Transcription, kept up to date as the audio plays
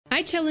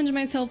I challenged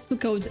myself to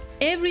code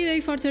every day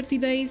for 30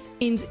 days,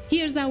 and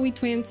here's how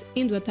it went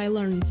and what I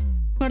learned.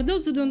 For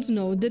those who don't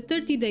know, the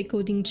 30-day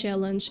coding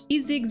challenge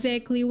is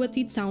exactly what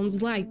it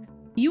sounds like.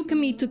 You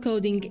commit to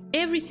coding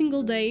every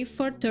single day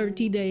for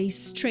 30 days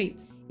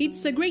straight.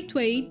 It's a great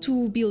way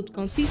to build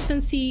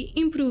consistency,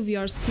 improve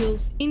your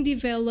skills, and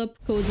develop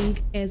coding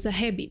as a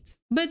habit.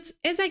 But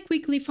as I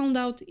quickly found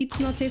out, it's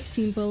not as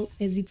simple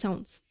as it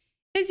sounds.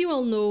 As you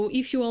all know,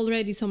 if you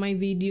already saw my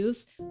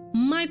videos,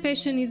 my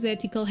passion is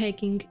ethical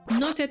hacking,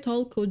 not at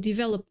all code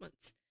development.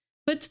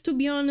 But to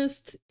be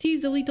honest, it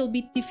is a little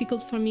bit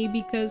difficult for me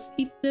because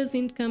it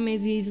doesn't come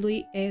as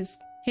easily as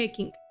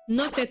hacking.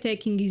 Not that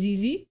hacking is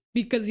easy,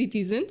 because it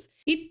isn't.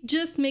 It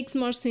just makes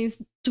more sense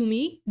to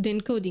me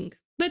than coding.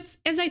 But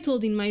as I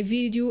told in my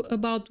video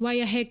about why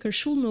a hacker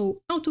should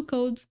know how to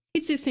code,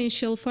 it's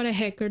essential for a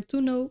hacker to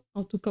know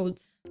how to code.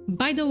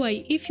 By the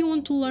way, if you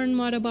want to learn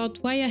more about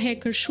why a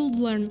hacker should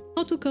learn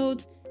how to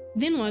code,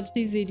 then watch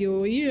this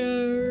video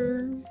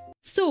here.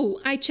 So,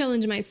 I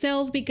challenge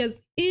myself because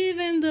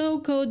even though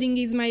coding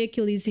is my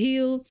Achilles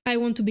heel, I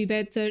want to be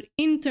better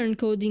and turn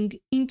coding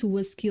into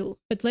a skill.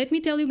 But let me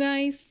tell you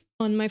guys,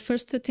 on my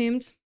first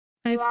attempt,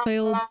 I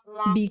failed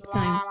big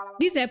time.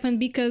 This happened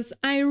because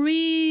I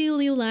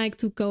really like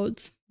to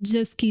code.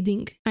 Just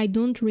kidding, I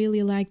don't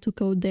really like to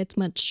code that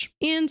much.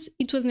 And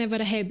it was never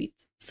a habit.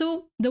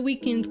 So the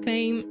weekend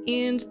came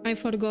and I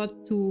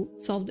forgot to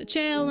solve the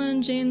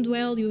challenge and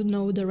well, you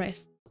know the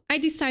rest. I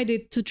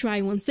decided to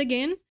try once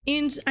again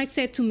and I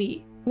said to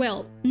me,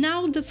 well,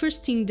 now the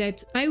first thing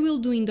that I will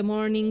do in the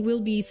morning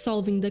will be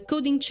solving the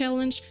coding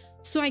challenge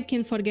so I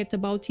can forget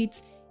about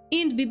it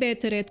and be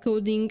better at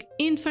coding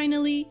and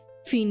finally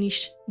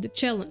finish the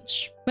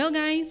challenge. Well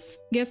guys,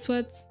 guess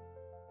what?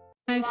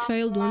 I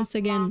failed once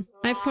again.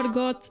 I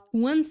forgot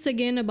once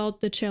again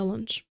about the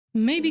challenge.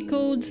 Maybe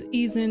code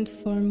isn't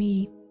for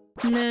me.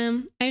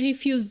 Nah, I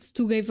refused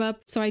to give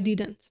up, so I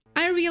didn't.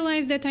 I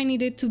realized that I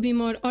needed to be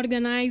more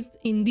organized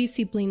and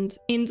disciplined,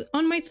 and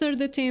on my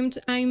third attempt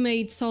I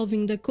made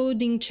solving the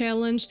coding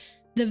challenge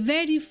the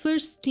very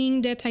first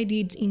thing that I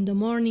did in the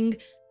morning,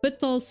 but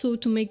also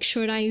to make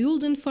sure I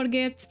wouldn't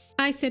forget,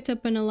 I set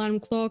up an alarm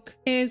clock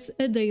as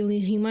a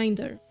daily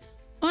reminder.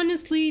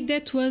 Honestly,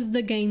 that was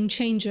the game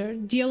changer.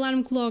 The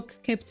alarm clock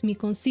kept me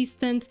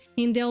consistent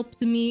and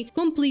helped me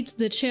complete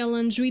the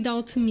challenge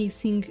without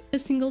missing a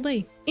single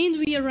day. And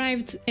we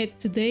arrived at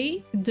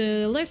today,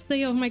 the last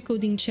day of my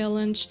coding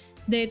challenge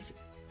that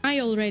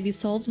I already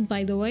solved,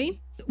 by the way.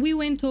 We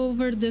went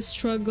over the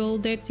struggle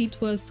that it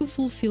was to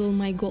fulfill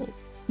my goal.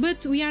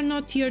 But we are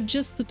not here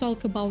just to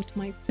talk about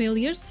my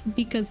failures,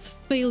 because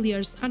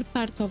failures are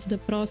part of the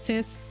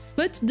process,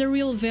 but the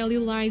real value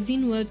lies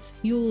in what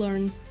you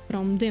learn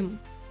from them.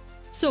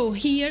 So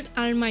here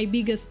are my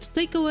biggest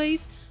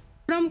takeaways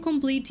from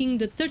completing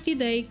the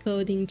 30-day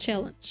coding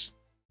challenge.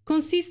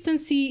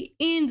 Consistency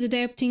and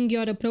adapting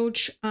your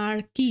approach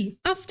are key.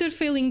 After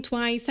failing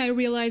twice, I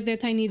realized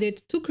that I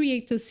needed to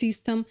create a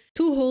system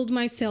to hold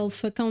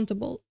myself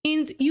accountable,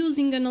 and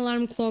using an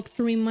alarm clock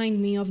to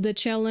remind me of the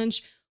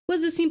challenge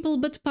was a simple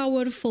but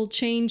powerful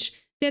change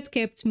that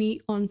kept me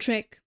on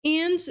track.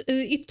 And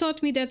it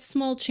taught me that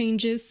small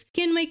changes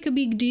can make a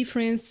big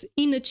difference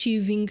in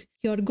achieving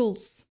your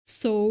goals.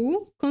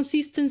 So,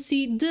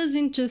 consistency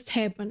doesn't just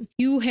happen,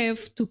 you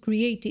have to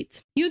create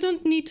it. You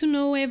don't need to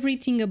know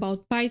everything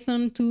about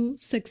Python to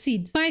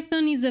succeed.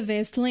 Python is a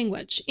vast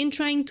language, and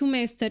trying to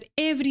master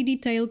every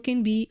detail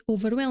can be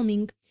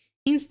overwhelming.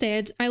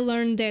 Instead, I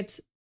learned that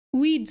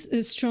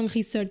with strong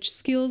research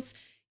skills,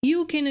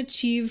 you can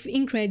achieve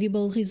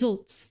incredible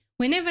results.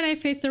 Whenever I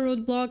faced a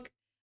roadblock,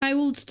 I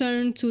would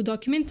turn to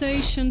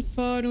documentation,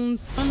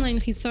 forums,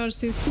 online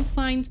resources to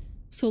find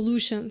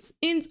solutions.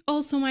 And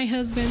also my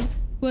husband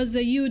was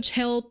a huge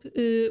help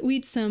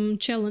with some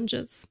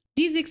challenges.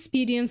 This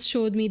experience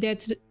showed me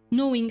that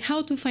knowing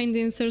how to find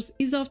answers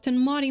is often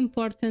more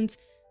important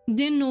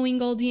than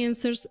knowing all the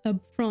answers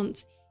up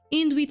front.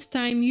 And with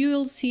time you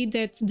will see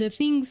that the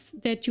things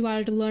that you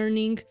are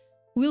learning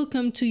will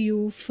come to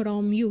you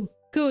from you.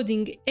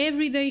 Coding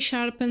every day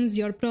sharpens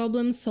your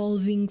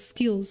problem-solving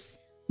skills.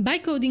 By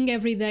coding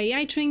every day,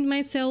 I trained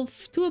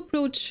myself to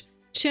approach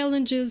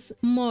challenges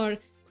more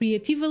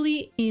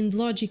creatively and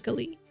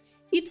logically.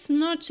 It's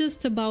not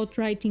just about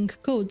writing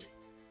code,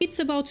 it's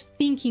about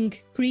thinking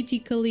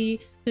critically,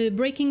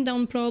 breaking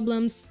down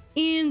problems,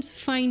 and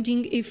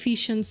finding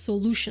efficient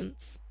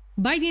solutions.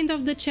 By the end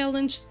of the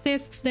challenge,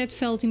 tasks that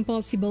felt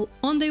impossible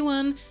on day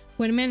one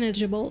were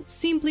manageable,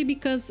 simply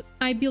because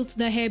I built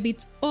the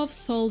habit of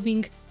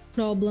solving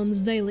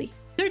problems daily.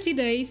 30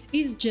 days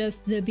is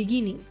just the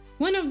beginning.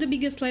 One of the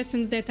biggest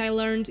lessons that I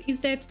learned is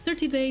that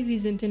 30 days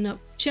isn't enough.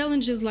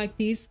 Challenges like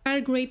this are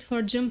great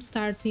for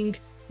jump-starting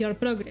your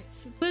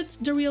progress, but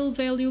the real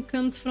value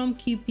comes from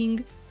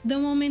keeping the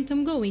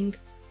momentum going.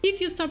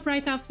 If you stop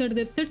right after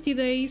the 30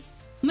 days,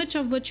 much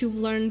of what you've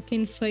learned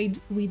can fade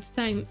with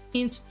time,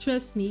 and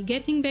trust me,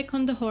 getting back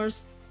on the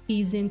horse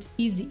isn't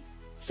easy.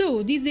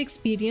 So, this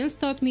experience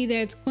taught me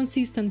that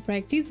consistent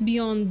practice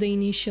beyond the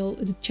initial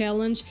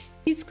challenge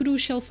is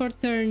crucial for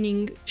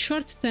turning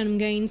short-term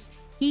gains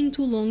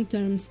into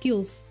long-term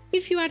skills.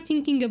 If you are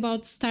thinking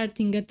about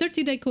starting a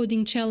 30-day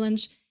coding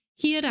challenge,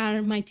 here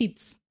are my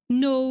tips.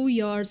 Know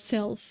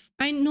yourself.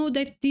 I know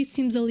that this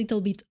seems a little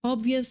bit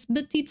obvious,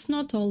 but it's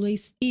not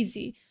always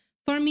easy.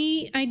 For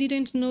me, I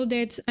didn't know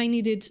that I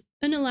needed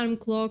an alarm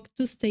clock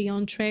to stay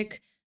on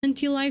track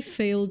until I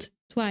failed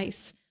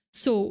twice.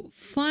 So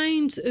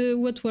find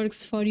what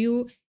works for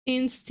you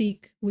and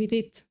stick with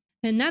it.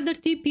 Another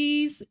tip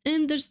is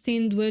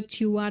understand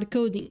what you are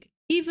coding.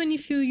 Even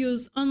if you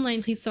use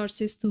online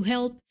resources to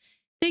help,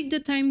 take the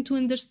time to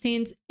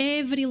understand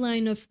every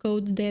line of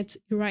code that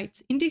you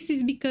write. And this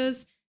is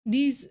because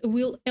this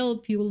will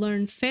help you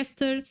learn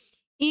faster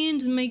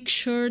and make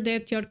sure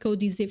that your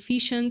code is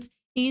efficient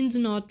and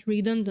not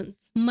redundant.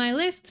 My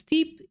last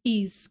tip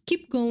is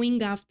keep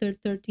going after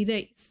 30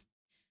 days.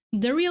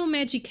 The real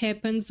magic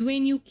happens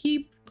when you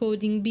keep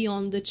coding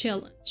beyond the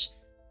challenge.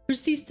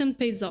 Persistence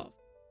pays off,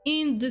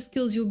 and the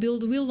skills you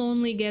build will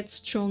only get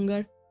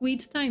stronger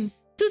with time.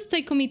 To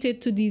stay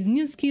committed to this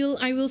new skill,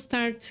 I will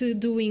start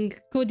doing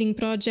coding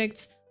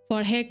projects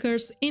for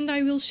hackers and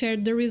I will share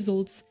the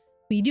results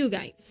with you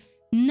guys.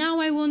 Now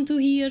I want to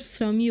hear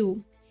from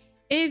you.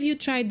 Have you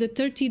tried the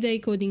 30-day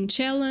coding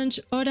challenge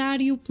or are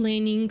you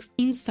planning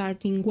in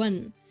starting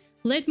one?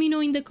 Let me know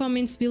in the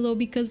comments below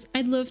because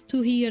I'd love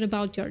to hear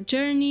about your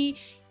journey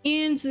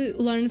and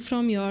learn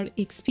from your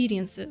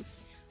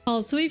experiences.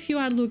 Also, if you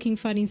are looking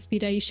for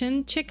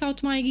inspiration, check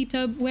out my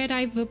GitHub where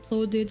I've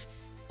uploaded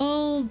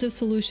all the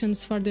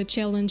solutions for the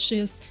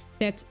challenges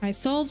that I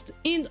solved,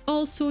 and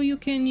also you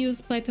can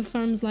use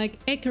platforms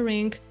like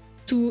HackerRank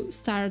to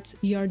start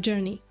your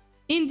journey.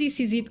 And this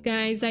is it,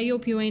 guys. I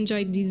hope you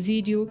enjoyed this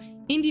video,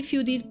 and if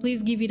you did,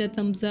 please give it a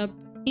thumbs up,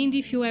 and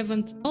if you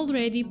haven't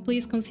already,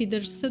 please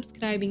consider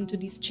subscribing to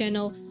this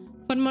channel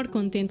for more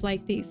content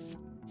like this.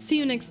 See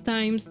you next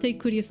time, stay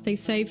curious, stay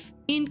safe,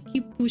 and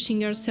keep pushing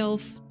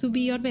yourself to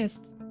be your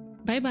best.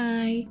 Bye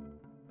bye!